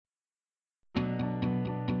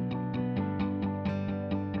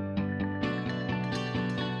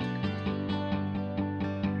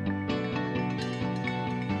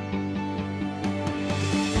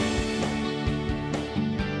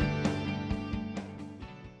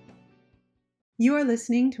You are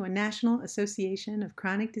listening to a National Association of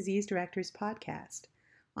Chronic Disease Directors podcast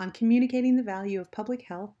on communicating the value of public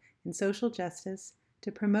health and social justice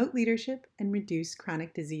to promote leadership and reduce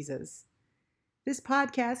chronic diseases. This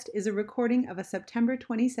podcast is a recording of a September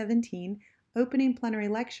 2017 opening plenary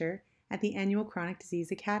lecture at the annual Chronic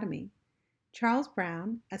Disease Academy. Charles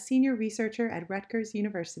Brown, a senior researcher at Rutgers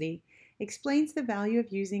University, explains the value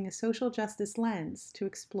of using a social justice lens to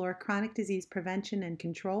explore chronic disease prevention and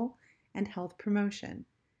control and health promotion.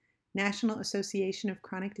 National Association of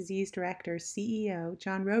Chronic Disease Directors CEO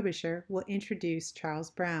John Robichaux will introduce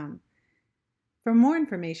Charles Brown. For more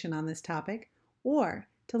information on this topic, or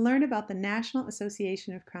to learn about the National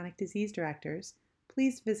Association of Chronic Disease Directors,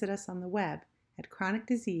 please visit us on the web at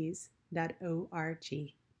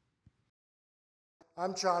chronicdisease.org.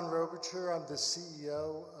 I'm John Robichaux. I'm the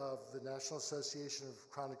CEO of the National Association of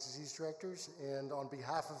Chronic Disease Directors, and on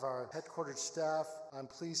behalf of our headquartered staff, I'm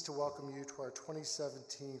pleased to welcome you to our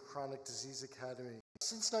 2017 Chronic Disease Academy.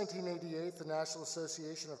 Since 1988, the National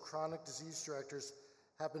Association of Chronic Disease Directors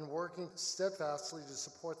have been working steadfastly to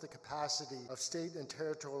support the capacity of state and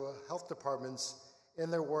territorial health departments in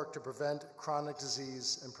their work to prevent chronic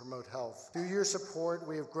disease and promote health. Through your support,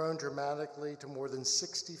 we have grown dramatically to more than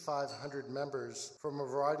 6,500 members from a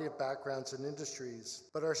variety of backgrounds and industries.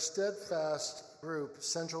 But our steadfast group,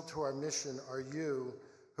 central to our mission, are you,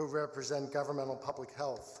 who represent governmental public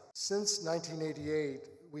health. Since 1988,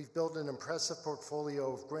 we've built an impressive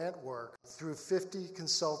portfolio of grant work through 50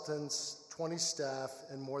 consultants, 20 staff,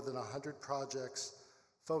 and more than 100 projects,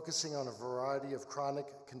 focusing on a variety of chronic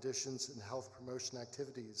conditions and health promotion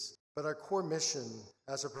activities. But our core mission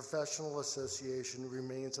as a professional association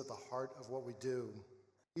remains at the heart of what we do.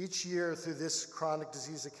 Each year through this Chronic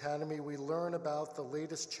Disease Academy, we learn about the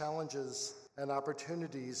latest challenges and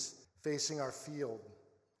opportunities facing our field.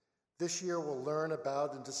 This year we'll learn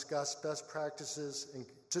about and discuss best practices and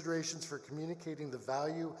considerations for communicating the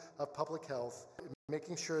value of public health,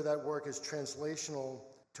 making sure that work is translational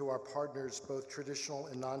to our partners, both traditional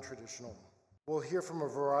and non-traditional. We'll hear from a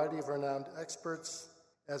variety of renowned experts,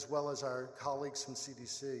 as well as our colleagues from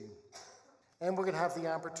CDC. And we're going to have the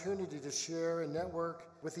opportunity to share and network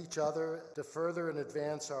with each other to further and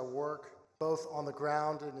advance our work, both on the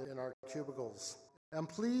ground and in our cubicles. I'm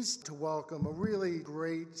pleased to welcome a really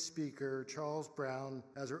great speaker, Charles Brown,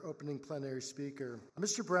 as our opening plenary speaker.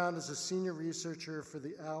 Mr. Brown is a senior researcher for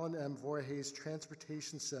the Alan M. Voorhees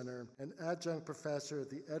Transportation Center and adjunct professor at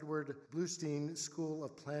the Edward Bluestein School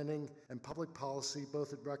of Planning and Public Policy,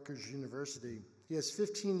 both at Rutgers University. He has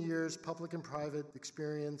 15 years public and private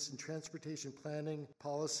experience in transportation planning,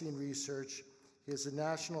 policy, and research. He is a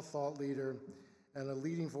national thought leader and a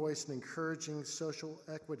leading voice in encouraging social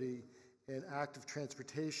equity and active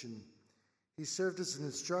transportation. He served as an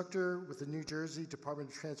instructor with the New Jersey Department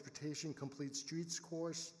of Transportation Complete Streets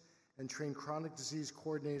course and trained chronic disease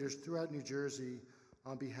coordinators throughout New Jersey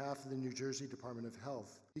on behalf of the New Jersey Department of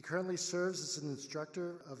Health. He currently serves as an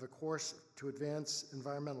instructor of a course to advance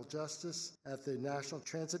environmental justice at the National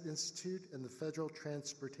Transit Institute and the Federal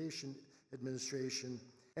Transportation Administration.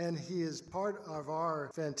 And he is part of our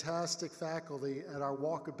fantastic faculty at our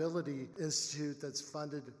Walkability Institute that's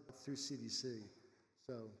funded through CDC.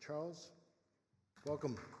 So, Charles,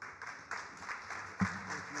 welcome.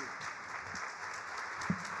 Thank you.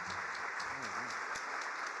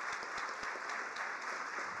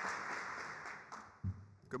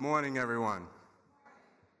 Good morning, everyone.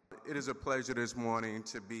 It is a pleasure this morning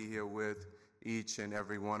to be here with each and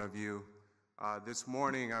every one of you. This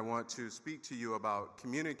morning, I want to speak to you about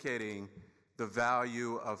communicating the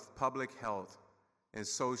value of public health and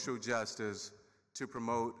social justice to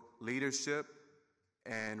promote leadership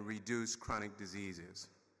and reduce chronic diseases.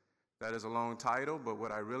 That is a long title, but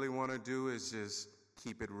what I really want to do is just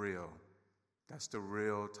keep it real. That's the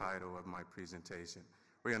real title of my presentation.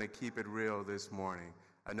 We're going to keep it real this morning.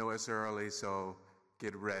 I know it's early, so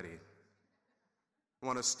get ready. I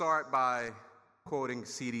want to start by quoting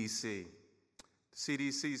CDC.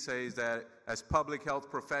 CDC says that as public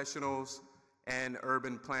health professionals and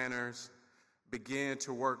urban planners begin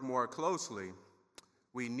to work more closely,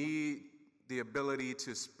 we need the ability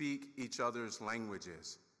to speak each other's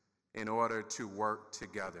languages in order to work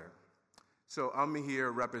together. So I'm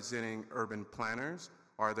here representing urban planners.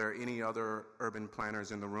 Are there any other urban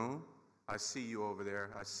planners in the room? I see you over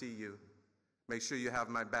there. I see you. Make sure you have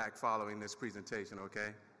my back following this presentation,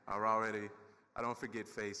 okay? I don't forget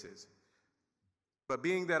faces. But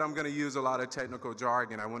being that I'm going to use a lot of technical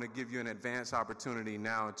jargon, I want to give you an advanced opportunity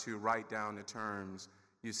now to write down the terms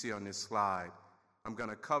you see on this slide. I'm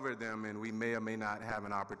going to cover them, and we may or may not have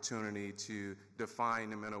an opportunity to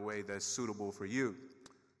define them in a way that's suitable for you.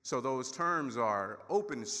 So those terms are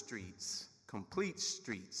open streets, complete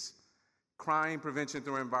streets, crime prevention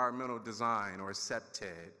through environmental design, or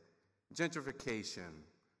CPTED, gentrification,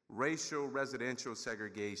 racial residential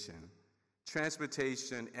segregation,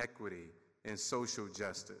 transportation equity, and social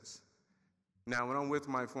justice. Now, when I'm with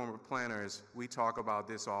my former planners, we talk about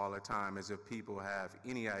this all the time as if people have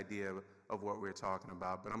any idea of what we're talking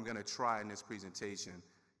about, but I'm going to try in this presentation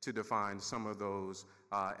to define some of those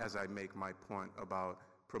as I make my point about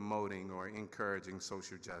promoting or encouraging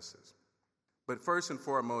social justice. But first and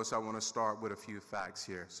foremost, I want to start with a few facts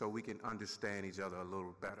here so we can understand each other a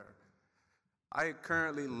little better. I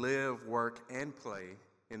currently live, work, and play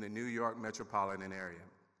in the New York metropolitan area.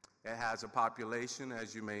 It has a population,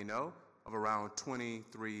 as you may know, of around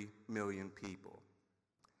 23 million people.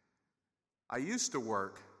 I used to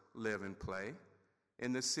work, live, and play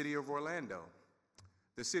in the city of Orlando.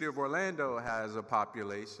 The city of Orlando has a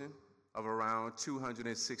population of around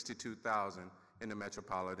 262,000 in the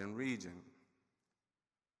metropolitan region.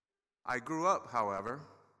 I grew up, however,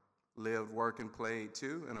 lived, worked, and played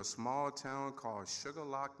too in a small town called Sugar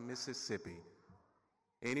Lock, Mississippi.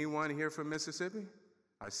 Anyone here from Mississippi?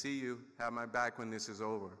 I see you. Have my back when this is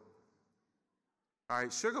over. All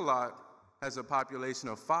right, Sugar Lock has a population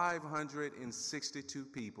of 562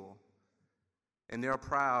 people, and they're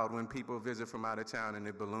proud when people visit from out of town and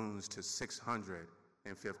it balloons to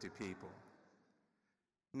 650 people.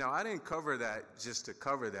 Now, I didn't cover that just to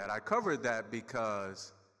cover that. I covered that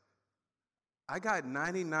because I got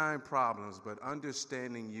 99 problems, but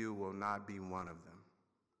understanding you will not be one of them.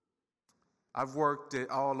 I've worked it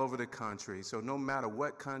all over the country, so no matter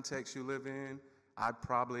what context you live in, I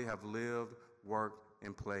probably have lived, worked,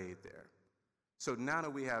 and played there. So now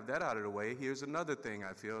that we have that out of the way, here's another thing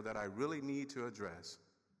I feel that I really need to address.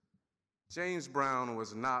 James Brown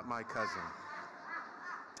was not my cousin.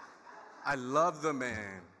 I love the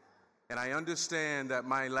man, and I understand that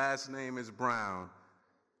my last name is Brown,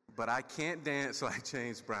 but I can't dance like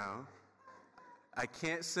James Brown. I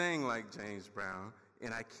can't sing like James Brown,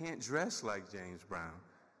 and I can't dress like James Brown.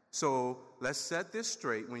 So let's set this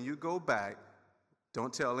straight. When you go back,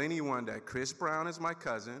 don't tell anyone that Chris Brown is my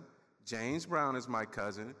cousin, James Brown is my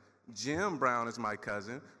cousin, Jim Brown is my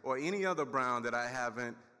cousin, or any other Brown that I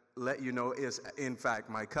haven't let you know is in fact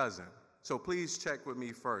my cousin. So please check with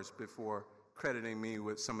me first before crediting me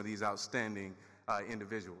with some of these outstanding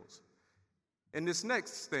individuals. And this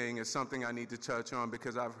next thing is something I need to touch on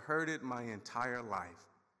because I've heard it my entire life.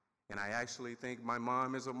 And I actually think my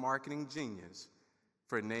mom is a marketing genius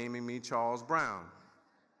for naming me Charles Brown.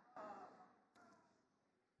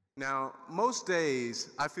 Now, most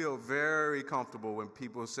days I feel very comfortable when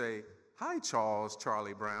people say, "Hi, Charles,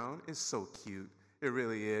 Charlie Brown." It's so cute. It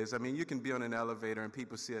really is. I mean, you can be on an elevator and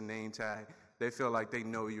people see a name tag. They feel like they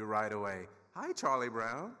know you right away. "Hi, Charlie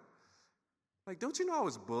Brown." Like, don't you know I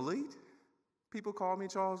was bullied? People call me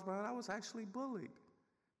Charles Brown. I was actually bullied.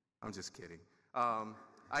 I'm just kidding.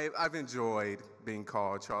 I've enjoyed being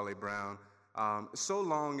called Charlie Brown, so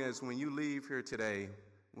long as when you leave here today,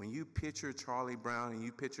 when you picture Charlie Brown and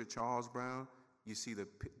you picture Charles Brown, you see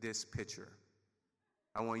this picture.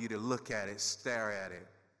 I want you to look at it, stare at it.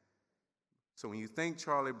 So when you think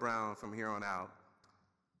Charlie Brown from here on out,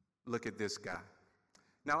 look at this guy.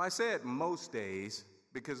 Now, I said most days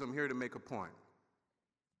because I'm here to make a point.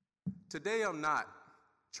 Today, I'm not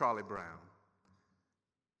Charlie Brown.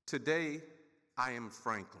 Today, I am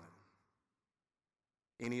Franklin.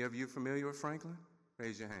 Any of you familiar with Franklin?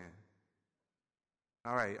 Raise your hand.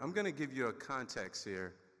 All right, I'm going to give you a context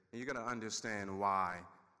here, and you're going to understand why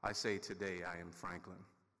I say today I am Franklin.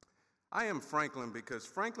 I am Franklin because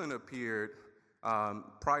Franklin appeared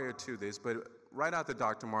prior to this, but right after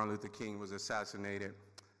Dr. Martin Luther King was assassinated,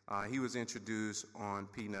 he was introduced on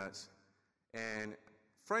Peanuts, and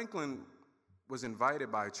Franklin was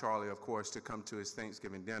invited by Charlie, of course, to come to his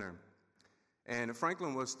Thanksgiving dinner. And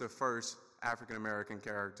Franklin was the first African-American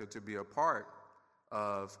character to be a part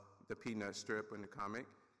of the Peanut strip in the comic.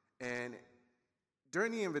 And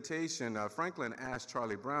during the invitation, Franklin asked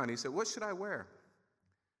Charlie Brown, he said, "What should I wear?"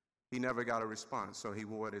 He never got a response, so he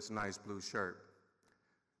wore this nice blue shirt.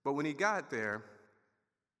 But when he got there,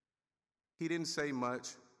 he didn't say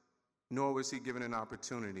much, nor was he given an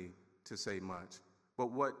opportunity to say much.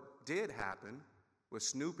 But what did happen was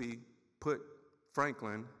Snoopy put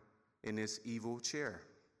Franklin in this evil chair.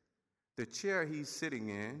 The chair he's sitting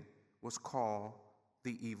in was called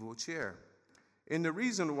the evil chair. And the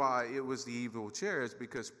reason why it was the evil chair is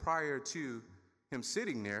because prior to him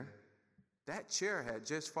sitting there, that chair had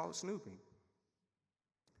just fought Snoopy.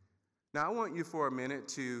 Now, I want you for a minute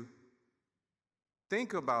to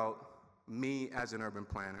think about me as an urban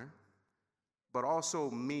planner, but also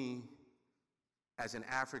me as an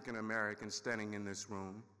African American standing in this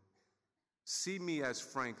room. See me as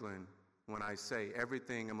Franklin when I say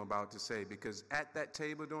everything I'm about to say, because at that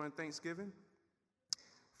table during Thanksgiving,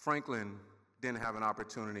 Franklin didn't have an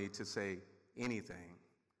opportunity to say anything.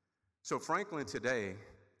 So Franklin today,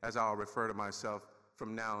 as I'll refer to myself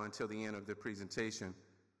from now until the end of the presentation,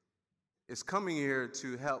 is coming here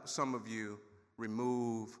to help some of you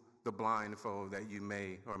remove the blindfold that you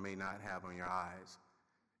may or may not have on your eyes.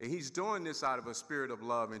 And he's doing this out of a spirit of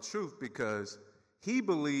love and truth, because he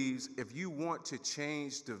believes if you want to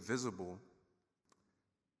change the visible,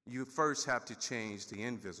 you first have to change the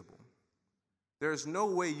invisible. There's no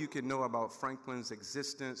way you can know about Franklin's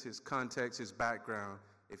existence, his context, his background,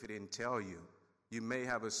 if he didn't tell you. You may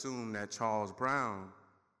have assumed that Charles Brown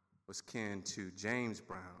was kin to James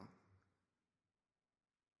Brown.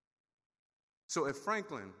 So if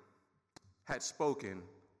Franklin had spoken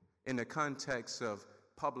in the context of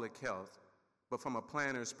public health, but from a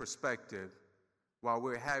planner's perspective, while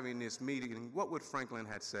we're having this meeting, what would Franklin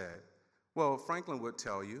have said? Well, Franklin would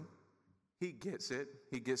tell you, he gets it.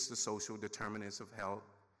 He gets the social determinants of health.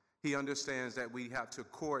 He understands that we have to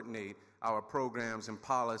coordinate our programs and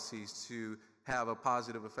policies to have a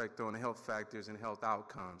positive effect on health factors and health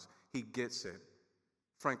outcomes. He gets it.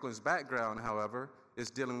 Franklin's background, however,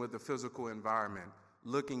 is dealing with the physical environment,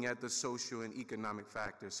 looking at the social and economic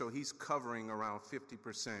factors. So he's covering around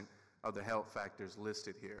 50% of the health factors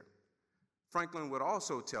listed here. Franklin would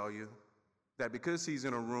also tell you that because he's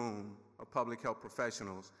in a room of public health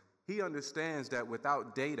professionals, he understands that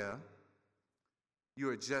without data, you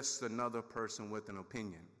are just another person with an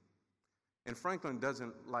opinion. And Franklin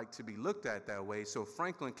doesn't like to be looked at that way, so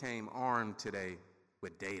Franklin came armed today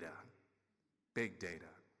with data, big data.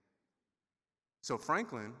 So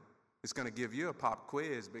Franklin is going to give you a pop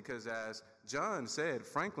quiz because, as John said,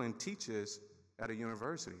 Franklin teaches at a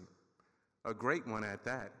university, a great one at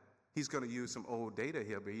that. He's going to use some old data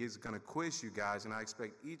here, but he's going to quiz you guys, and I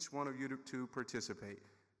expect each one of you to participate,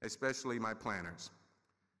 especially my planners.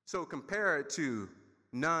 So compare it to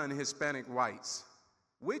non-Hispanic whites.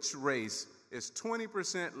 Which race is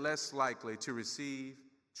 20% less likely to receive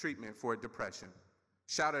treatment for depression?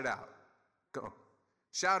 Shout it out. Go.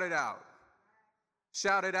 Shout it out.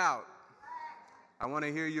 Shout it out. I want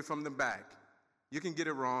to hear you from the back. You can get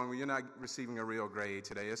it wrong. You're not receiving a real grade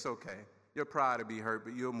today. It's okay. Your pride will be hurt,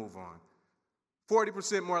 but you'll move on.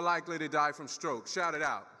 40% more likely to die from stroke. Shout it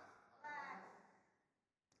out.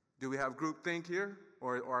 Do we have groupthink here,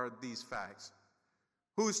 or are these facts?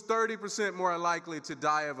 Who's 30% more likely to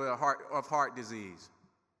die of heart disease?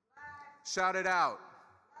 Shout it out.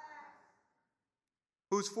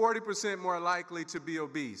 Who's 40% more likely to be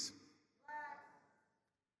obese?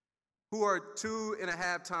 Who are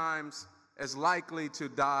 2.5 times as likely to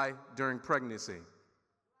die during pregnancy?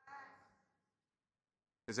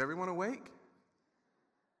 Is everyone awake?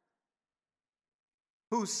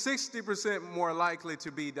 Who's 60% more likely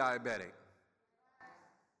to be diabetic?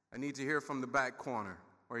 I need to hear from the back corner,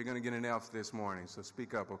 or you're going to get an F this morning, so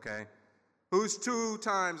speak up, okay? Who's 2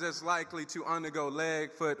 times as likely to undergo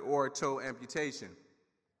leg, foot, or toe amputation?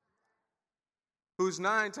 Who's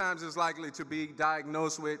 9 times as likely to be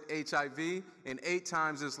diagnosed with HIV and 8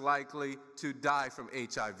 times as likely to die from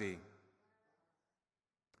HIV?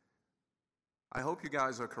 I hope you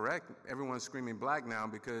guys are correct. Everyone's screaming black now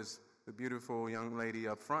because the beautiful young lady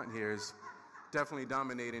up front here is definitely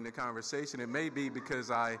dominating the conversation. It may be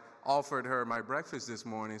because I offered her my breakfast this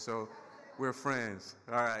morning, so we're friends.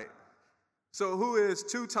 All right. So who is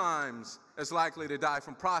 2 times as likely to die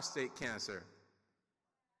from prostate cancer?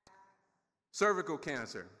 Cervical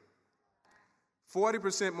cancer.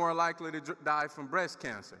 40% more likely to die from breast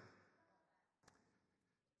cancer.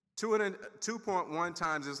 2.1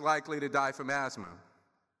 times as likely to die from asthma.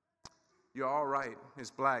 You're all right.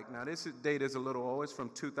 It's black. Now, this data is a little old. It's from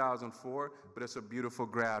 2004, but it's a beautiful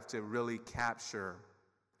graph to really capture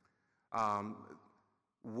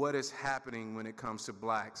what is happening when it comes to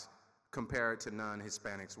blacks compared to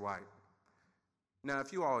non-Hispanics white. Now,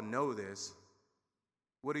 if you all know this,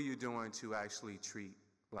 what are you doing to actually treat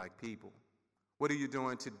black people? What are you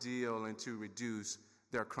doing to deal and to reduce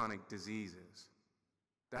their chronic diseases?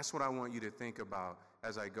 That's what I want you to think about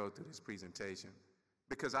as I go through this presentation.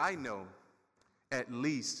 Because I know at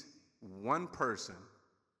least one person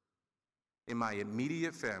in my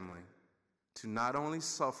immediate family to not only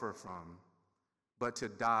suffer from, but to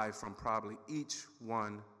die from probably each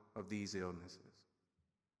one of these illnesses.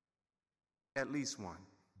 At least one.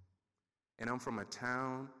 And I'm from a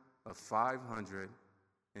town of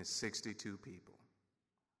 562 people.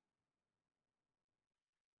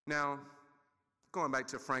 Now, going back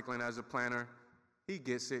to Franklin as a planner, He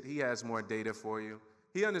gets it. He has more data for you.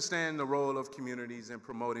 He understands the role of communities in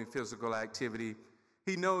promoting physical activity.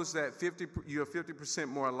 He knows that you're 50%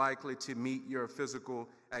 more likely to meet your physical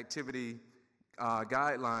activity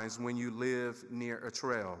guidelines when you live near a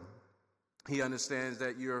trail. He understands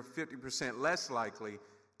that you're 50% less likely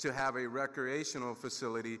to have a recreational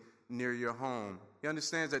facility near your home. He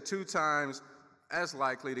understands that 2 times as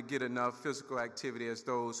likely to get enough physical activity as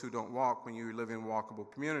those who don't walk when you live in walkable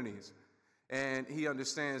communities. And he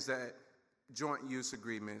understands that joint use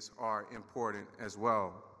agreements are important as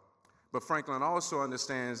well. But Franklin also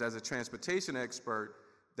understands, as a transportation expert,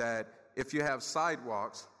 that if you have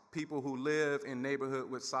sidewalks, people who live in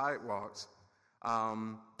neighborhood with sidewalks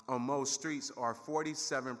on most streets are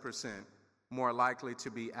 47% more likely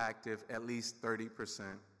to be active at least 30%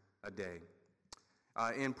 a day.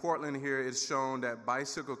 In Portland here, it's shown that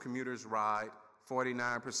bicycle commuters ride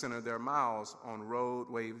 49% of their miles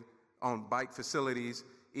on bike facilities,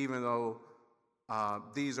 even though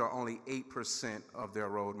these are only 8% of their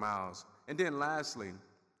road miles. And then lastly,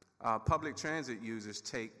 public transit users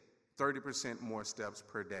take 30% more steps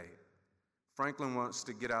per day. Franklin wants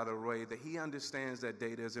to get out of the way that he understands that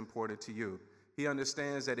data is important to you. He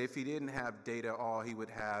understands that if he didn't have data, all he would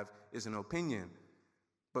have is an opinion.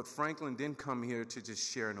 But Franklin didn't come here to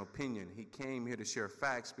just share an opinion. He came here to share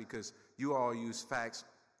facts because you all use facts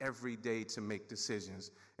every day to make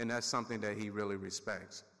decisions, and that's something that he really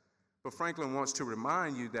respects. But Franklin wants to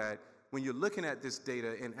remind you that when you're looking at this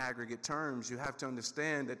data in aggregate terms, you have to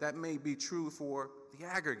understand that that may be true for the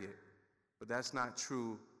aggregate, but that's not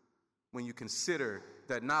true when you consider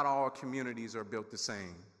that not all communities are built the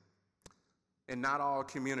same, and not all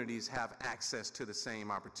communities have access to the same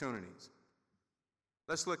opportunities.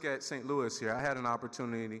 Let's look at St. Louis here. I had an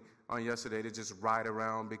opportunity on yesterday to just ride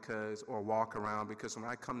around or walk around, because when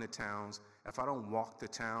I come to towns, if I don't walk the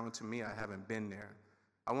town, to me, I haven't been there.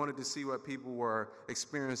 I wanted to see what people were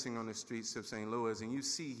experiencing on the streets of St. Louis, and you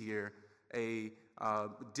see here a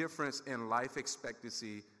difference in life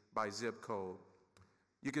expectancy by zip code.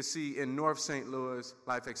 You can see in North St. Louis,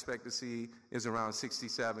 life expectancy is around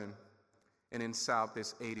 67, and in South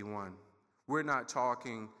it's 81. We're not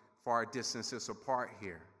talking far distances apart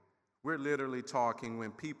here. We're literally talking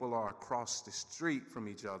when people are across the street from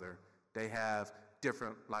each other, they have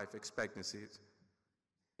different life expectancies.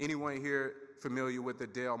 Anyone here familiar with the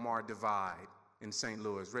Del Mar Divide in St.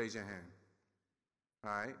 Louis? Raise your hand.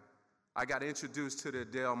 All right. I got introduced to the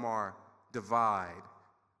Del Mar Divide.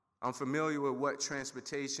 I'm familiar with what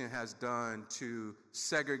transportation has done to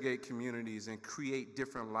segregate communities and create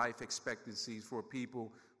different life expectancies for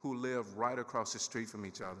people who live right across the street from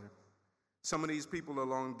each other. Some of these people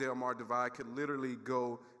along Del Mar Divide could literally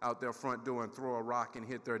go out their front door and throw a rock and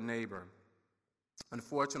hit their neighbor.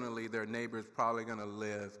 Unfortunately, their neighbor is probably going to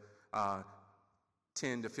live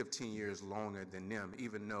 10 to 15 years longer than them,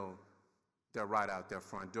 even though they're right out their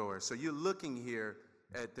front door. So you're looking here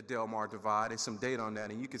at the Del Mar Divide and some data on that,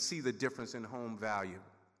 and you can see the difference in home value.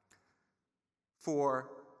 For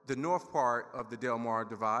the north part of the Del Mar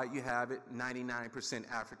Divide, you have it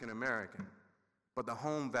 99% African American, but the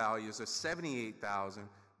home values are $78,000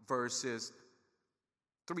 versus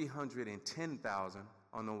 $310,000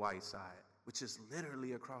 on the white side, which is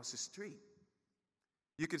literally across the street.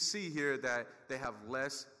 You can see here that they have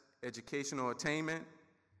less educational attainment,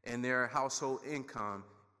 and their household income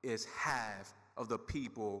is half of the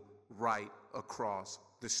people right across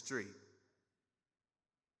the street.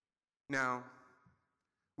 Now,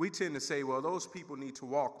 we tend to say, well, those people need to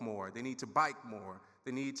walk more, they need to bike more,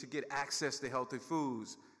 they need to get access to healthy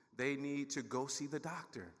foods, they need to go see the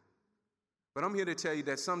doctor. But I'm here to tell you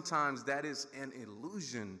that sometimes that is an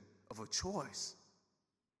illusion of a choice.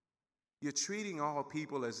 You're treating all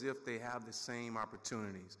people as if they have the same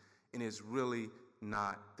opportunities, and it's really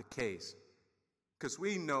not the case. Because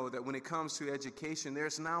we know that when it comes to education,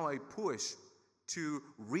 there's now a push to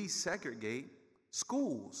resegregate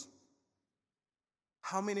schools.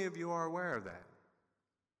 How many of you are aware of that?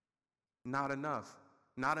 Not enough.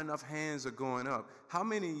 Not enough hands are going up. How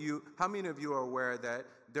many of you are aware that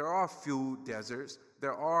there are food deserts?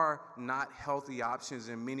 There are not healthy options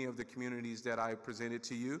in many of the communities that I presented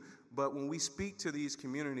to you. But when we speak to these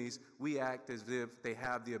communities, we act as if they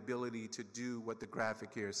have the ability to do what the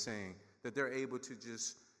graphic here is saying, that they're able to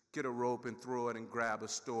just get a rope and throw it and grab a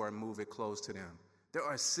store and move it close to them. There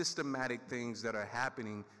are systematic things that are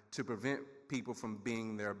happening to prevent people from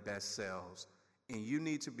being their best selves. And you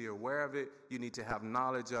need to be aware of it. You need to have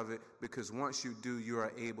knowledge of it, because once you do, you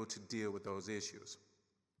are able to deal with those issues.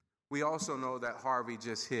 We also know that Harvey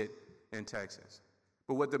just hit in Texas.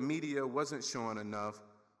 But what the media wasn't showing enough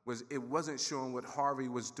it wasn't showing what Harvey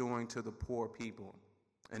was doing to the poor people,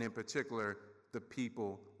 and in particular, the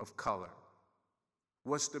people of color.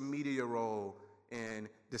 What's the media role in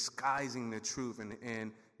disguising the truth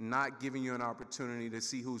and not giving you an opportunity to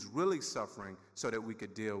see who's really suffering so that we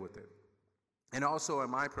could deal with it? And also in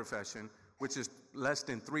my profession, which is less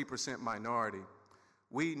than 3% minority,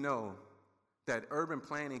 we know that urban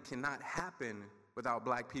planning cannot happen without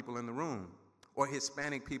black people in the room, or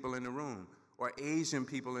Hispanic people in the room, or Asian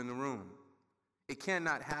people in the room. It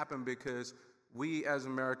cannot happen because we as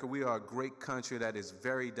America, we are a great country that is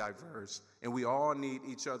very diverse, and we all need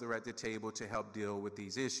each other at the table to help deal with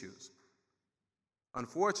these issues.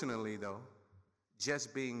 Unfortunately, though,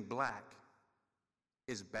 just being black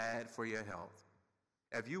is bad for your health.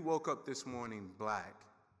 If you woke up this morning black,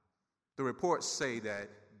 the reports say that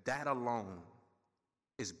that alone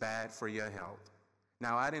is bad for your health.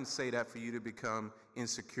 Now, I didn't say that for you to become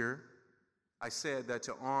insecure. I said that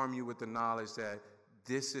to arm you with the knowledge that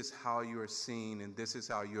this is how you are seen and this is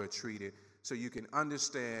how you are treated, so you can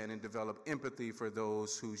understand and develop empathy for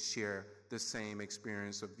those who share the same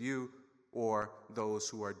experience of you or those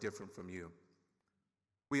who are different from you.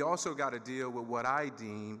 We also got to deal with what I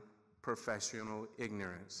deem professional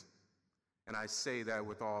ignorance. And I say that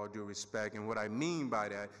with all due respect. And what I mean by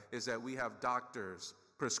that is that we have doctors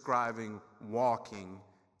prescribing walking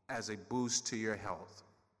as a boost to your health.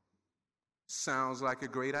 Sounds like a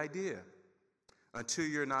great idea until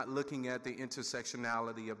you're not looking at the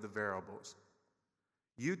intersectionality of the variables.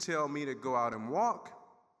 You tell me to go out and walk,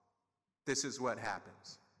 this is what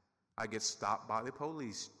happens. I get stopped by the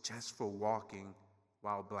police just for walking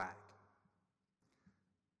while black.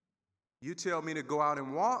 You tell me to go out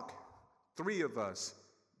and walk, 3 of us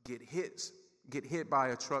get hit by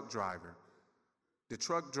a truck driver. The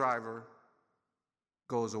truck driver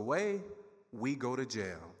goes away, we go to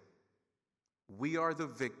jail. We are the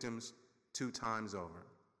victims 2 times over.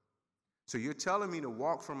 So you're telling me to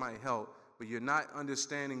walk for my health, but you're not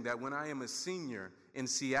understanding that when I am a senior in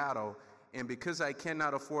Seattle, and because I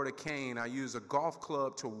cannot afford a cane, I use a golf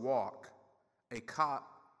club to walk, a cop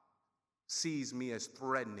sees me as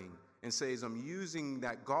threatening and says I'm using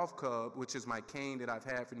that golf club, which is my cane that I've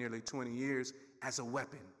had for nearly 20 years, as a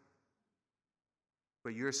weapon.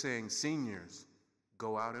 But you're saying, seniors,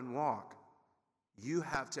 go out and walk. You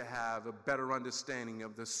have to have a better understanding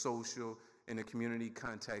of the social and the community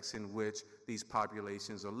context in which these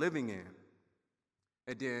populations are living in.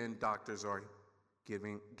 And then doctors are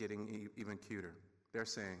getting even cuter. They're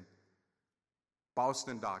saying,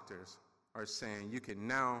 Boston doctors are saying you can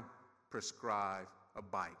now prescribe a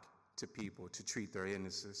bike to people to treat their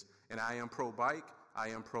illnesses. And I am pro-bike, I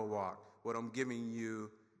am pro-walk. What I'm giving you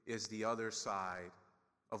is the other side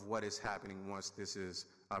of what is happening once this is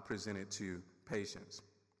presented to patients.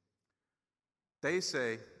 They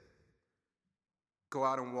say, go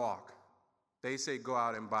out and walk. They say, go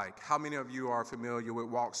out and bike. How many of you are familiar with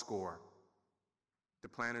Walk Score? The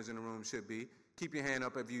planners in the room should be. Keep your hand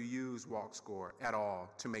up if you use Walk Score at all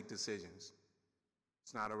to make decisions.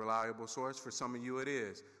 It's not a reliable source. For some of you, it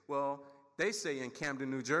is. Well, they say in Camden,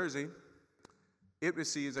 New Jersey, it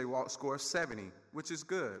receives a Walk Score of 70, which is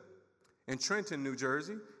good. In Trenton, New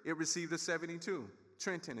Jersey, it received a 72.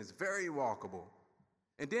 Trenton is very walkable.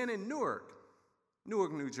 And then in Newark,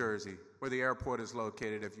 New Jersey, where the airport is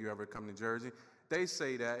located if you ever come to Jersey, they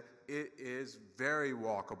say that it is very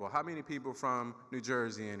walkable. How many people from New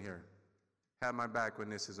Jersey in here? Have my back when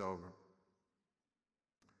this is over.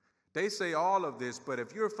 They say all of this, but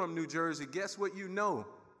if you're from New Jersey, guess what you know?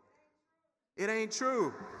 It ain't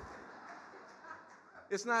true.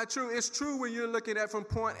 It's not true. It's true when you're looking at from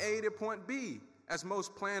point A to point B, as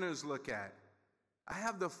most planners look at. I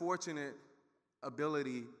have the fortunate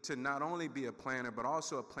ability to not only be a planner, but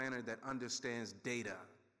also a planner that understands data,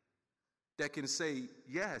 that can say,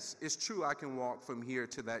 yes, it's true I can walk from here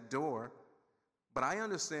to that door, but I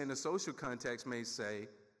understand the social context may say,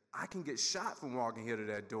 I can get shot from walking here to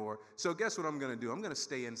that door, so guess what I'm going to do? I'm going to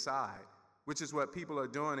stay inside, which is what people are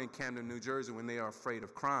doing in Camden, New Jersey when they are afraid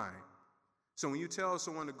of crime. So when you tell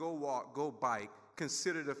someone to go walk, go bike,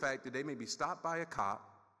 consider the fact that they may be stopped by a cop,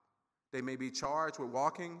 they may be charged with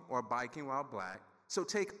walking or biking while black. So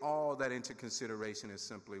take all that into consideration is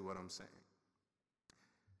simply what I'm saying.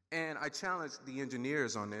 And I challenge the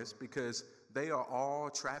engineers on this because they are all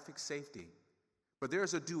traffic safety. But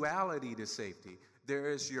there's a duality to safety.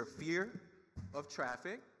 There is your fear of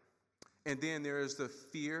traffic, and then there is the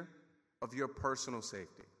fear of your personal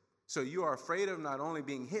safety. So you are afraid of not only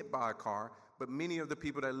being hit by a car, but many of the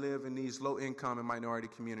people that live in these low-income and minority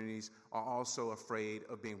communities are also afraid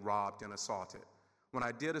of being robbed and assaulted. When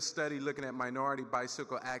I did a study looking at minority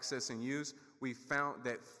bicycle access and use, we found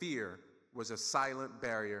that fear was a silent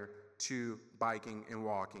barrier to biking and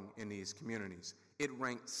walking in these communities. It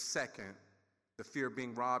ranked second, the fear of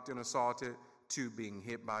being robbed and assaulted, to being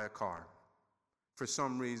hit by a car. For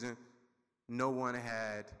some reason, no one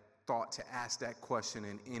had thought to ask that question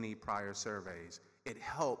in any prior surveys. It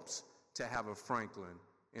helps to have a Franklin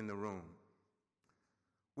in the room.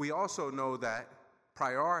 We also know that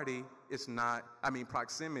proximity is not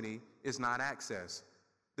access.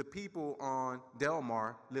 The people on Del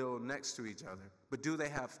Mar live next to each other, but do they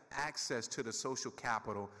have access to the social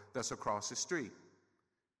capital that's across the street?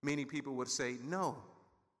 Many people would say no.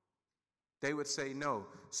 They would say no.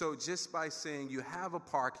 So just by saying you have a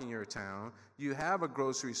park in your town, you have a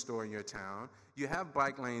grocery store in your town, you have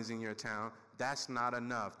bike lanes in your town, that's not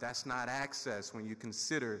enough. That's not access when you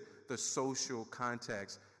consider the social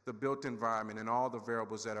context, the built environment, and all the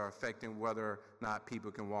variables that are affecting whether or not people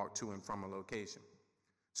can walk to and from a location.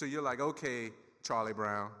 So you're like, okay, Charlie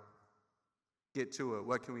Brown, get to it.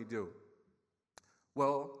 What can we do?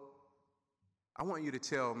 Well, I want you to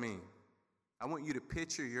tell me. I want you to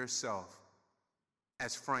picture yourself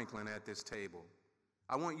as Franklin at this table.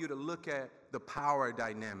 I want you to look at the power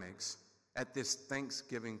dynamics at this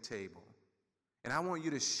Thanksgiving table. And I want you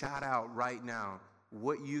to shout out right now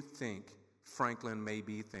what you think Franklin may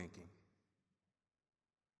be thinking.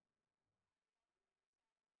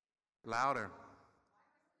 Louder.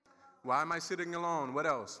 Why am I sitting alone? What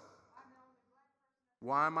else?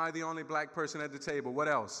 Why am I the only black person at the table? What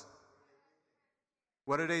else?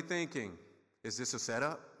 What are they thinking? Is this a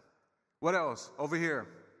setup? What else? Over here.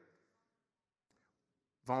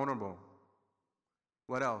 Vulnerable.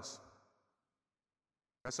 What else?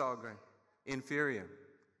 That's all great. Inferior.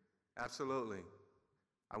 Absolutely.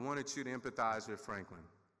 I wanted you to empathize with Franklin.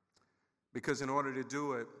 Because in order to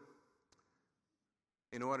do it,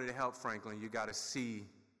 in order to help Franklin, you got to see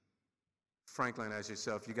Franklin as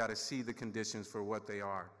yourself. You got to see the conditions for what they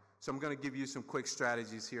are. So I'm going to give you some quick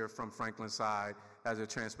strategies here from Franklin's side as a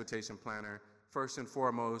transportation planner. First and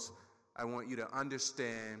foremost, I want you to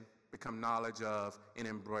understand, become knowledge of, and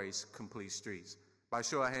embrace complete streets. By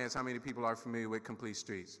show of hands, how many people are familiar with complete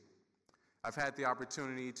streets? I've had the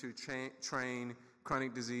opportunity to train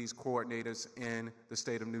chronic disease coordinators in the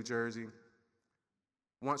state of New Jersey.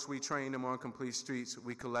 Once we trained them on complete streets,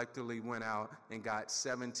 we collectively went out and got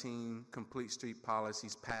 17 complete street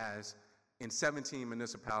policies passed in 17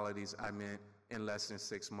 municipalities, in less than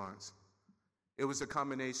 6 months. It was a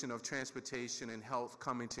combination of transportation and health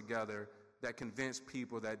coming together that convinced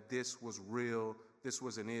people that this was real, this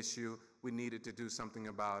was an issue, we needed to do something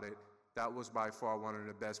about it. That was by far one of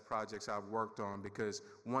the best projects I've worked on, because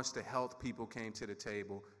once the health people came to the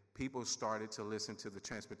table, people started to listen to the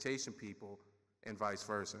transportation people and vice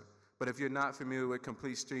versa. But if you're not familiar with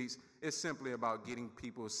complete streets, it's simply about getting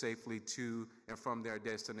people safely to and from their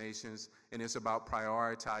destinations, and it's about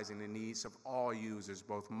prioritizing the needs of all users,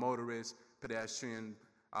 both motorists, pedestrian,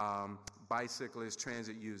 bicyclists,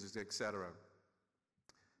 transit users, etc.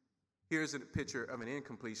 Here's a picture of an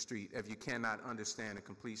incomplete street if you cannot understand a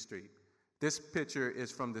complete street. This picture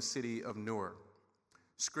is from the city of Newark.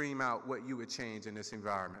 Scream out what you would change in this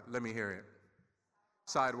environment. Let me hear it.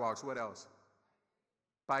 Sidewalks, what else?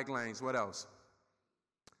 Bike lanes, what else?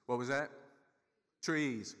 What was that?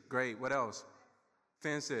 Trees, great. What else?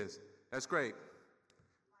 Fences, that's great.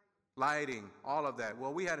 Lighting, all of that.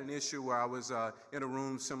 Well, we had an issue where I was in a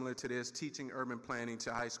room similar to this, teaching urban planning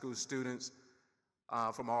to high school students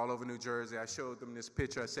from all over New Jersey. I showed them this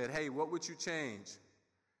picture. I said, hey, what would you change?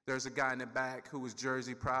 There's a guy in the back who was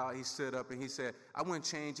Jersey proud. He stood up and he said, I wouldn't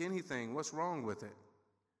change anything. What's wrong with it?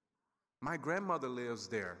 My grandmother lives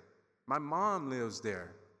there. My mom lives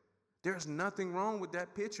there. There's nothing wrong with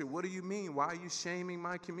that picture. What do you mean? Why are you shaming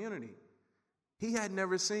my community? He had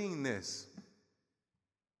never seen this.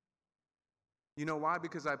 You know why?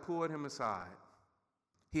 Because I pulled him aside.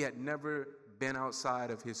 He had never been outside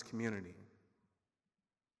of his community.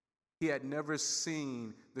 He had never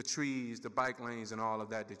seen the trees, the bike lanes, and all of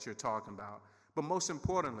that you're talking about. But most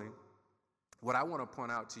importantly, what I want to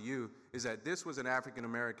point out to you is that this was an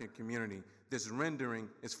African-American community. This rendering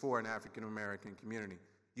is for an African-American community.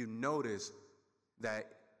 You notice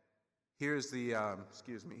that here's the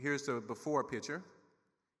before picture,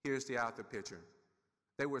 here's the after picture.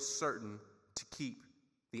 They were certain to keep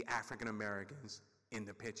the African-Americans in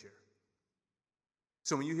the picture.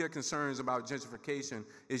 So when you hear concerns about gentrification,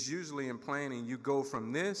 it's usually in planning, you go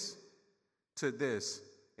from this to this,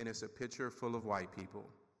 and it's a picture full of white people.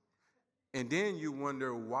 And then you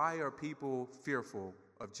wonder, why are people fearful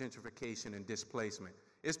of gentrification and displacement?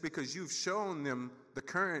 It's because you've shown them the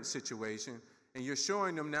current situation, and you're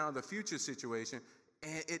showing them now the future situation,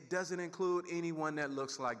 and it doesn't include anyone that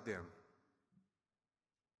looks like them.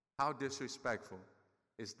 How disrespectful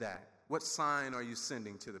is that? What sign are you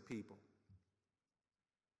sending to the people?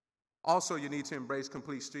 Also, you need to embrace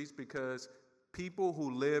complete streets because people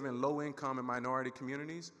who live in low-income and minority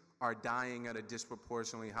communities are dying at a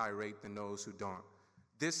disproportionately high rate than those who don't.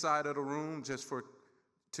 This side of the room,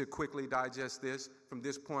 to quickly digest this, from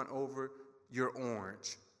this point over, you're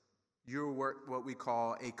orange. You're what we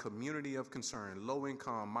call a community of concern,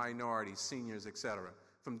 low-income, minorities, seniors, etc.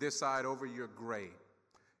 From this side over, you're gray.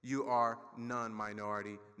 You are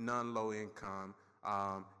non-minority, non-low-income,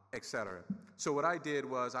 etc. So what I did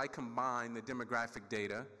was I combined the demographic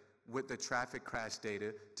data with the traffic crash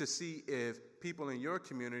data to see if people in your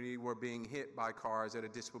community were being hit by cars at a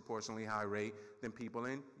disproportionately high rate than people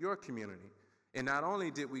in your community. And not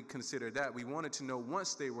only did we consider that, we wanted to know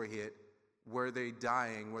once they were hit, were they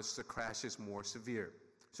dying? Was the crashes more severe?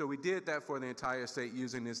 So we did that for the entire state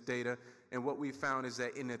using this data, and what we found is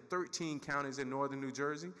that in the 13 counties in northern New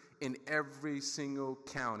Jersey, in every single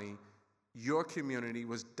county, your community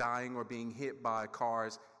was dying or being hit by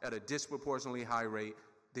cars at a disproportionately high rate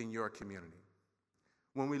than your community.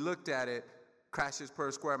 When we looked at it, crashes per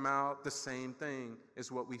square mile, the same thing is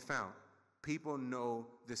what we found. People know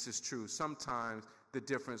this is true. Sometimes the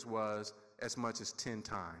difference was as much as 10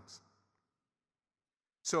 times.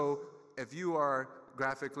 So if you are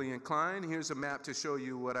graphically inclined, here's a map to show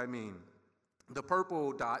you what I mean. The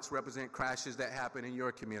purple dots represent crashes that happen in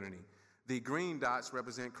your community. The green dots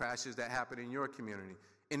represent crashes that happen in your community.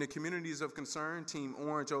 In the communities of concern, Team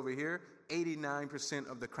Orange over here, 89%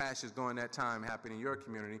 of the crashes during that time happen in your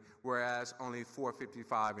community, whereas only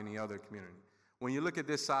 455 in the other community. When you look at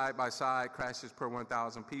this side by side, crashes per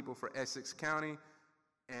 1,000 people for Essex County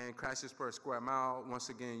and crashes per square mile, once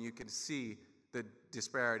again, you can see the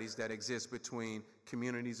disparities that exist between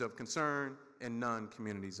communities of concern and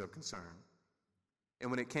non-communities of concern. And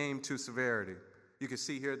when it came to severity, you can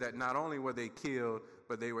see here that not only were they killed,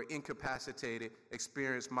 but they were incapacitated,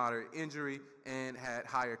 experienced moderate injury, and had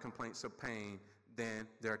higher complaints of pain than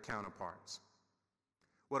their counterparts.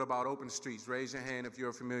 What about open streets? Raise your hand if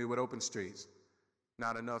you're familiar with open streets.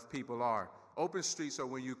 Not enough people are. Open streets are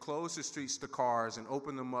when you close the streets to cars and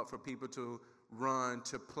open them up for people to run,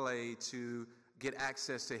 to play, to get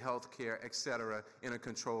access to health care, etc., in a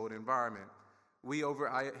controlled environment.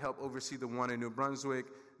 I help oversee the one in New Brunswick.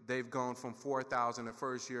 They've gone from 4,000 the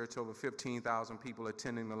first year to over 15,000 people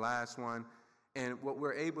attending the last one. And what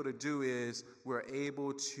we're able to do is we're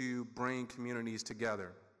able to bring communities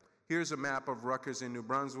together. Here's a map of Rutgers in New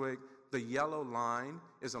Brunswick. The yellow line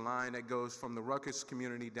is a line that goes from the Rutgers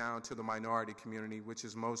community down to the minority community, which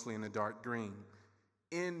is mostly in the dark green.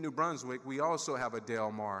 In New Brunswick, we also have a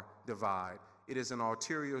Delmar divide. It is an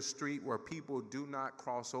arterial street where people do not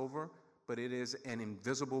cross over, but it is an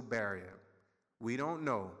invisible barrier. We don't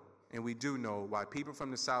know, and we do know, why people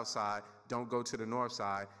from the south side don't go to the north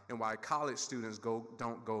side and why college students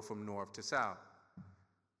don't go from north to south.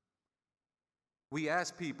 We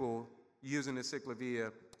asked people using the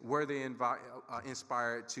cyclovia, were they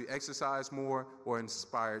inspired to exercise more or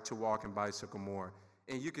inspired to walk and bicycle more?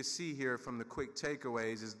 And you can see here from the quick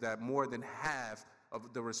takeaways is that more than half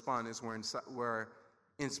of the respondents were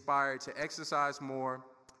inspired to exercise more,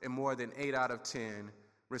 and more than 8 out of 10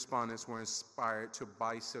 respondents were inspired to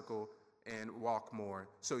bicycle and walk more.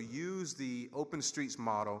 So use the open streets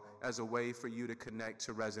model as a way for you to connect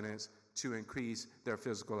to residents to increase their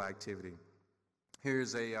physical activity.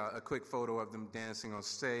 Here's a quick photo of them dancing on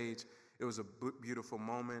stage. It was a beautiful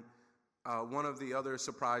moment. One of the other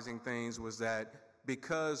surprising things was that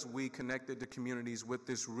because we connected the communities with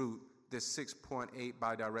this route, this 6.8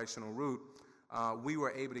 bidirectional route, we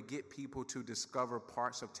were able to get people to discover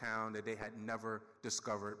parts of town that they had never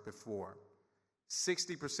discovered before.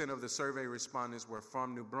 60% of the survey respondents were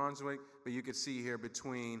from New Brunswick, but you can see here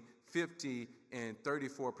between 50 and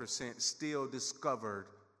 34% still discovered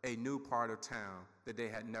a new part of town that they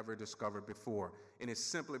had never discovered before. And it's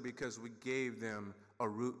simply because we gave them a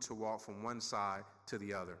route to walk from one side to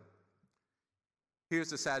the other. Here's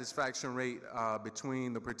the satisfaction rate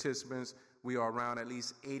between the participants. We are around at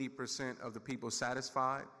least 80% of the people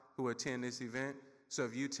satisfied who attend this event. So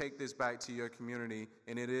if you take this back to your community,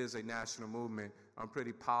 and it is a national movement, I'm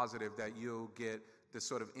pretty positive that you'll get the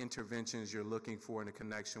sort of interventions you're looking for in a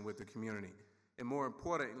connection with the community. And more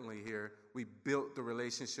importantly here, we built the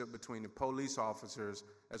relationship between the police officers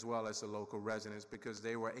as well as the local residents because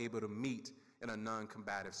they were able to meet in a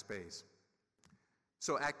non-combative space.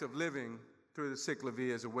 So active living through the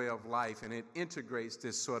cyclovia is a way of life, and it integrates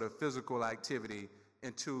this sort of physical activity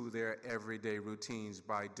into their everyday routines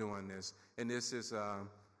by doing this. And this is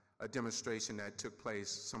a demonstration that took place,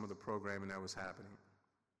 some of the programming that was happening.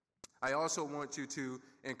 I also want you to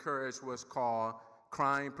encourage what's called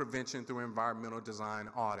crime prevention through environmental design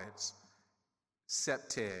audits.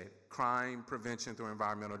 CPTED, crime prevention through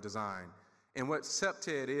environmental design. And what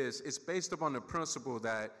CPTED is, it's based upon the principle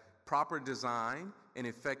that proper design and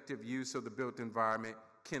effective use of the built environment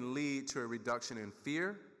can lead to a reduction in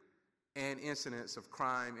fear and incidents of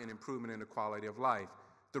crime and improvement in the quality of life.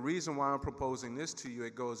 The reason why I'm proposing this to you,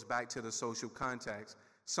 it goes back to the social context.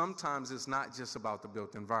 Sometimes it's not just about the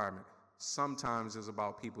built environment. Sometimes it's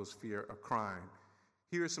about people's fear of crime.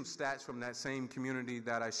 Here are some stats from that same community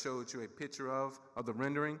that I showed you a picture of the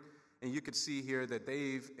rendering. And you could see here that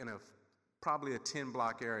they've, in probably a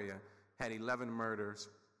 10-block area, had 11 murders.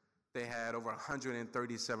 They had over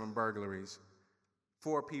 137 burglaries.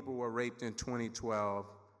 4 people were raped in 2012,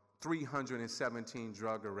 317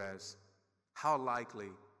 drug arrests. How likely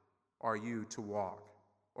are you to walk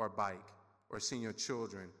or bike or send your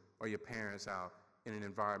children or your parents out in an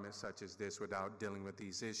environment such as this without dealing with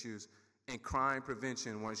these issues? And crime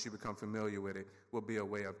prevention, once you become familiar with it, will be a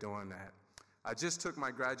way of doing that. I just took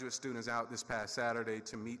my graduate students out this past Saturday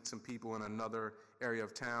to meet some people in another area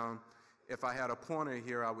of town. If I had a pointer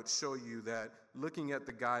here, I would show you that looking at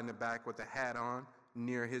the guy in the back with the hat on,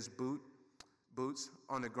 near his boots,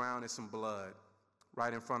 on the ground is some blood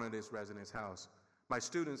right in front of this resident's house. My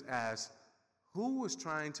students asked, who was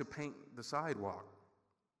trying to paint the sidewalk?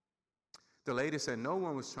 The lady said, no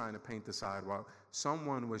one was trying to paint the sidewalk.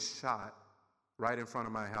 Someone was shot right in front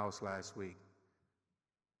of my house last week.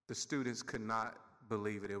 The students could not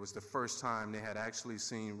believe it. It was the first time they had actually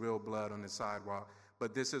seen real blood on the sidewalk.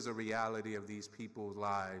 But this is a reality of these people's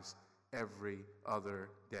lives every other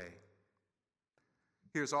day.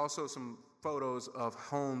 Here's also some photos of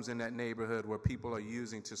homes in that neighborhood where people are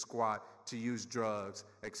using to squat, to use drugs,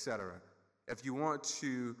 etc. If you want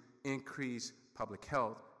to increase public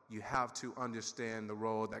health, you have to understand the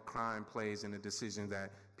role that crime plays in the decisions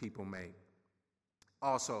that people make.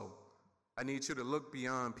 Also, I need you to look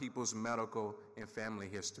beyond people's medical and family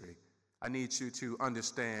history. I need you to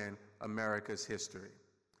understand America's history.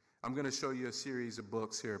 I'm going to show you a series of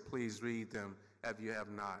books here. Please read them if you have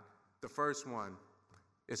not. The first one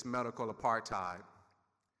is Medical Apartheid.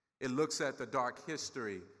 It looks at the dark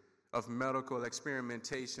history of medical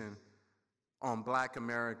experimentation on Black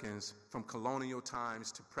Americans from colonial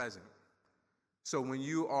times to present. So when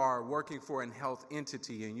you are working for a health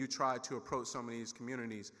entity and you try to approach some of these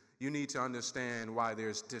communities, you need to understand why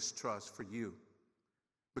there's distrust for you.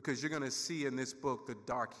 Because you're going to see in this book the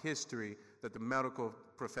dark history that the medical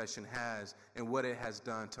profession has and what it has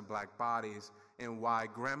done to Black bodies, and why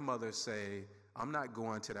grandmothers say, I'm not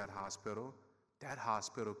going to that hospital. That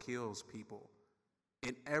hospital kills people.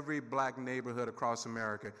 In every Black neighborhood across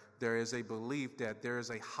America, there is a belief that there is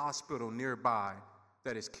a hospital nearby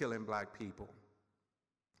that is killing Black people.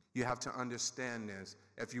 You have to understand this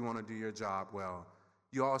if you want to do your job well.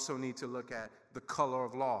 You also need to look at the color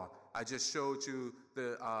of law. I just showed you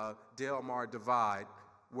the Delmar divide,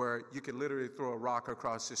 where you can literally throw a rock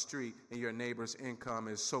across the street and your neighbor's income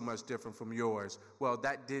is so much different from yours. Well,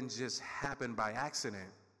 that didn't just happen by accident.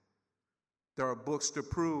 There are books to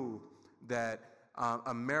prove that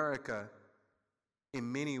America,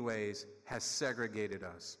 in many ways, has segregated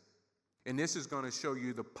us. And this is going to show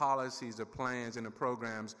you the policies, the plans, and the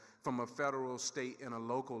programs from a federal, state, and a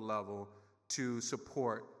local level to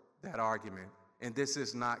support that argument. And this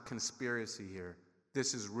is not conspiracy here.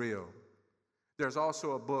 This is real. There's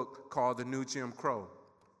also a book called The New Jim Crow,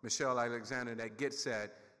 Michelle Alexander, that gets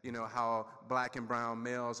at, how Black and brown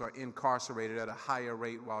males are incarcerated at a higher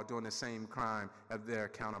rate while doing the same crime as their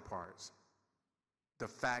counterparts. The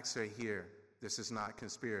facts are here. This is not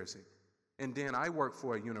conspiracy. And then I work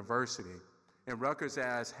for a university, and Rutgers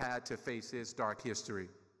has had to face its dark history.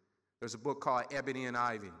 There's a book called Ebony and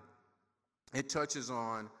Ivy. It touches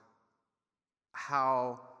on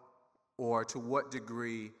how or to what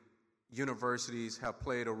degree universities have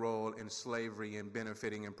played a role in slavery and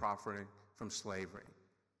benefiting and profiting from slavery.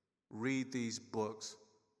 Read these books.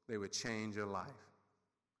 They would change your life.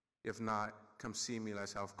 If not, come see me.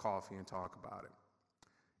 Let's have coffee and talk about it.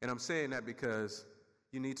 And I'm saying that because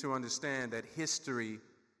you need to understand that history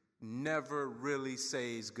never really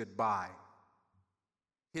says goodbye.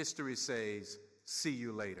 History says, see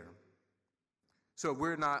you later. So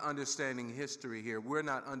we're not understanding history here. We're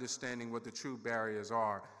not understanding what the true barriers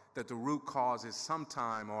are, that the root causes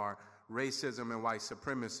sometime are racism and white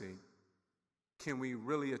supremacy. Can we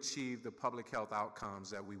really achieve the public health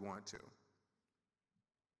outcomes that we want to?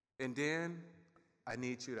 And then I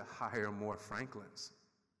need you to hire more Franklins.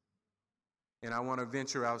 And I want to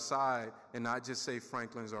venture outside and not just say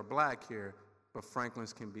Franklins are black here, but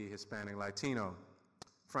Franklins can be Hispanic, Latino.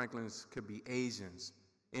 Franklins could be Asians,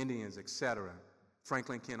 Indians, etc.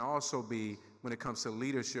 Franklin can also be, when it comes to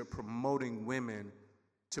leadership, promoting women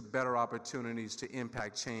to better opportunities to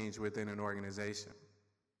impact change within an organization.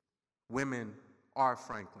 Women are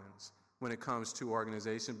Franklins when it comes to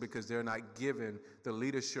organizations because they're not given the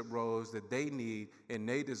leadership roles that they need and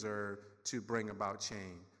they deserve to bring about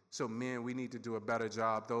change. So men, we need to do a better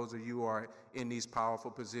job. Those of you who are in these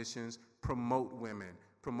powerful positions, promote women,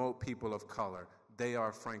 promote people of color. They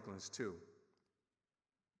are Franklins too.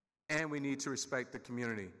 And we need to respect the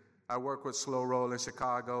community. I work with Slow Roll in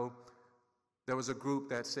Chicago. There was a group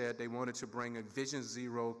that said they wanted to bring a Vision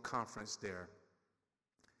Zero conference there.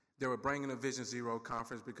 They were bringing a Vision Zero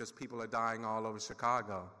conference because people are dying all over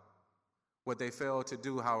Chicago. What they failed to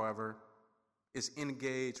do, however, is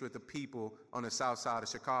engage with the people on the south side of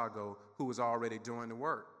Chicago who was already doing the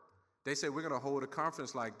work. They said, we're going to hold a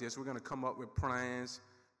conference like this. We're going to come up with plans,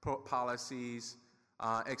 policies,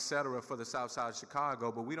 et cetera, for the south side of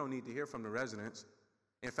Chicago, but we don't need to hear from the residents.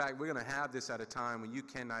 In fact, we're going to have this at a time when you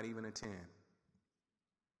cannot even attend.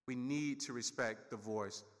 We need to respect the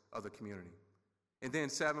voice of the community. And then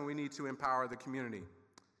 7, we need to empower the community.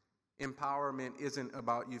 Empowerment isn't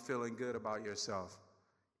about you feeling good about yourself.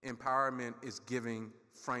 Empowerment is giving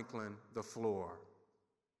Franklin the floor.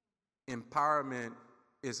 Empowerment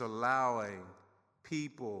is allowing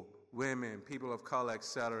people, women, people of color,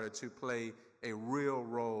 etc., to play a real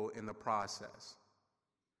role in the process.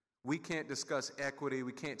 We can't discuss equity,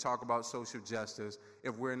 we can't talk about social justice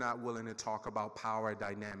if we're not willing to talk about power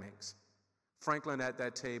dynamics. Franklin at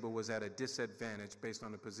that table was at a disadvantage based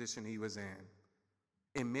on the position he was in.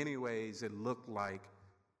 In many ways, it looked like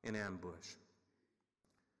an ambush.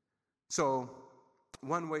 So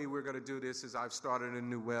one way we're going to do this is I've started a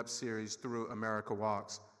new web series through America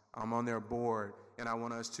Walks. I'm on their board, and I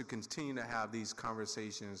want us to continue to have these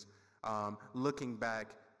conversations, looking back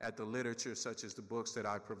at the literature such as the books that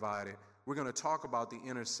I provided. We're going to talk about the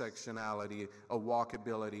intersectionality of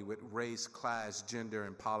walkability with race, class, gender,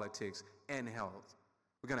 and politics and health.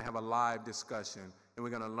 We're going to have a live discussion, and we're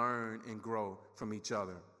going to learn and grow from each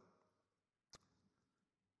other.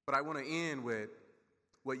 But I want to end with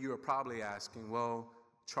what you are probably asking, well,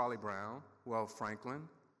 Charlie Brown, well, Franklin,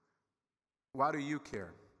 why do you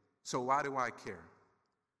care? So why do I care?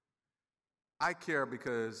 I care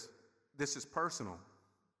because this is personal.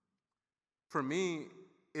 For me,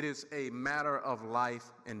 it is a matter of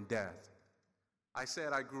life and death. I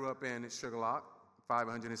said I grew up in Sugar Lock,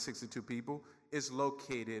 562 people. It's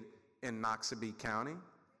located in Noxubee County.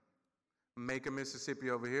 Macon,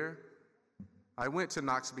 Mississippi over here. I went to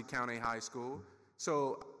Noxubee County High School.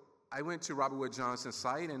 So I went to Robert Wood Johnson's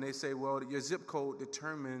site, and they say, well, your zip code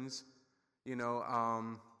determines,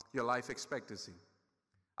 your life expectancy.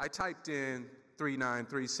 I typed in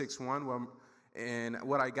 39361, and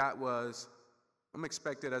what I got was I'm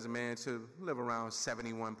expected as a man to live around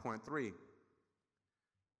 71.3.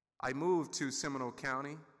 I moved to Seminole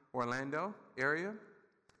County, Orlando area,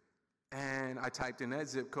 and I typed in that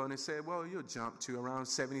zip code, and it said, well, you'll jump to around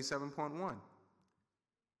 77.1.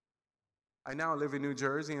 I now live in New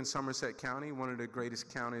Jersey in Somerset County, one of the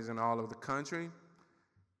greatest counties in all of the country.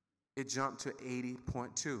 It jumped to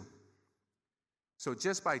 80.2. So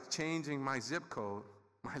just by changing my zip code,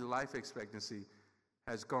 my life expectancy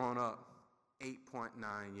has gone up 8.9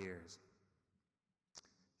 years.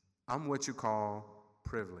 I'm what you call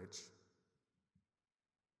privileged.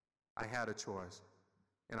 I had a choice,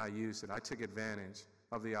 and I used it. I took advantage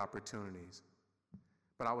of the opportunities.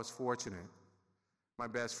 But I was fortunate. My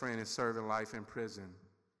best friend is serving life in prison.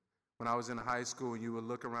 When I was in high school, you would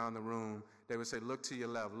look around the room, they would say, look to your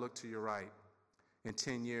left, look to your right. In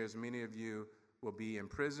 10 years, many of you will be in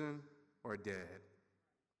prison or dead.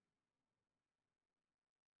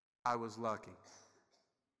 I was lucky.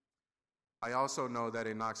 I also know that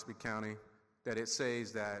in Noxubee County, that it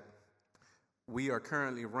says that we are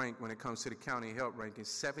currently ranked, when it comes to the county health ranking,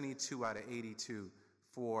 72 out of 82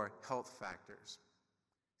 for health factors.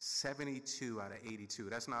 72 out of 82.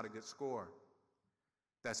 That's not a good score.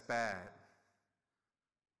 That's bad.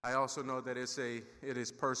 I also know that it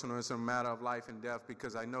is personal. It's a matter of life and death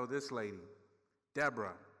because I know this lady,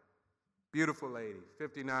 Deborah, beautiful lady,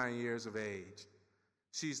 59 years of age.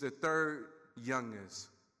 She's the third youngest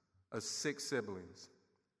of 6 siblings.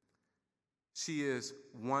 She is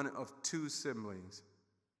one of 2 siblings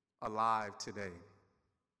alive today.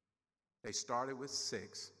 They started with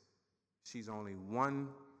 6. She's only one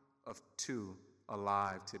of 2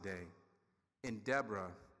 alive today. And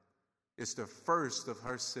Deborah is the first of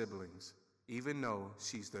her siblings even though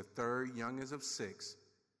she's the third youngest of 6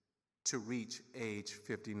 to reach age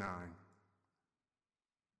 59.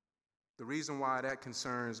 The reason why that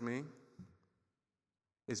concerns me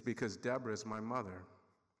is because Deborah is my mother.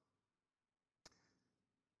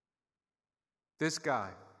 This guy,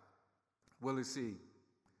 Willie C.,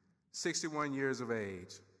 61 years of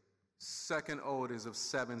age, second oldest of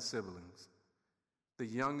 7 siblings. The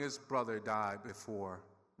youngest brother died before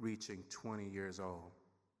reaching 20 years old.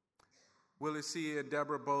 Willie C. and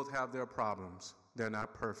Deborah both have their problems. They're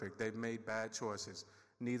not perfect. They've made bad choices.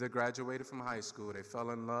 Neither graduated from high school. They fell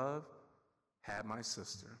in love, had my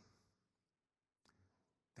sister.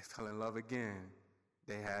 They fell in love again.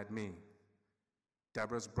 They had me.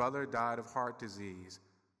 Deborah's brother died of heart disease.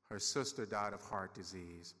 Her sister died of heart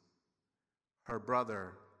disease. Her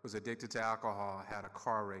brother was addicted to alcohol, had a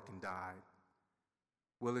car wreck, and died.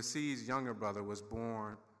 Willie C.'s younger brother was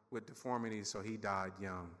born with deformities, so he died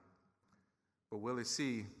young. But Willie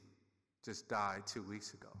C. just died 2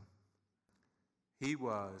 weeks ago. He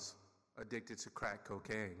was addicted to crack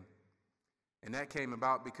cocaine. And that came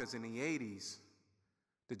about because in the 80s,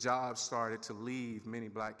 the jobs started to leave many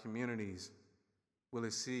black communities.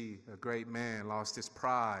 Willie C., a great man, lost his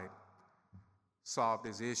pride, solved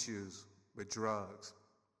his issues with drugs.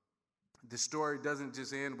 The story doesn't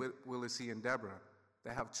just end with Willie C. and Deborah.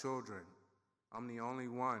 They have children. I'm the only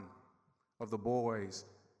one of the boys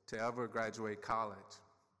to ever graduate college.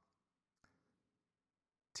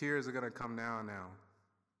 Tears are going to come down now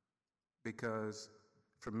because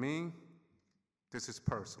for me, this is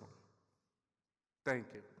personal. Thank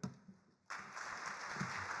you.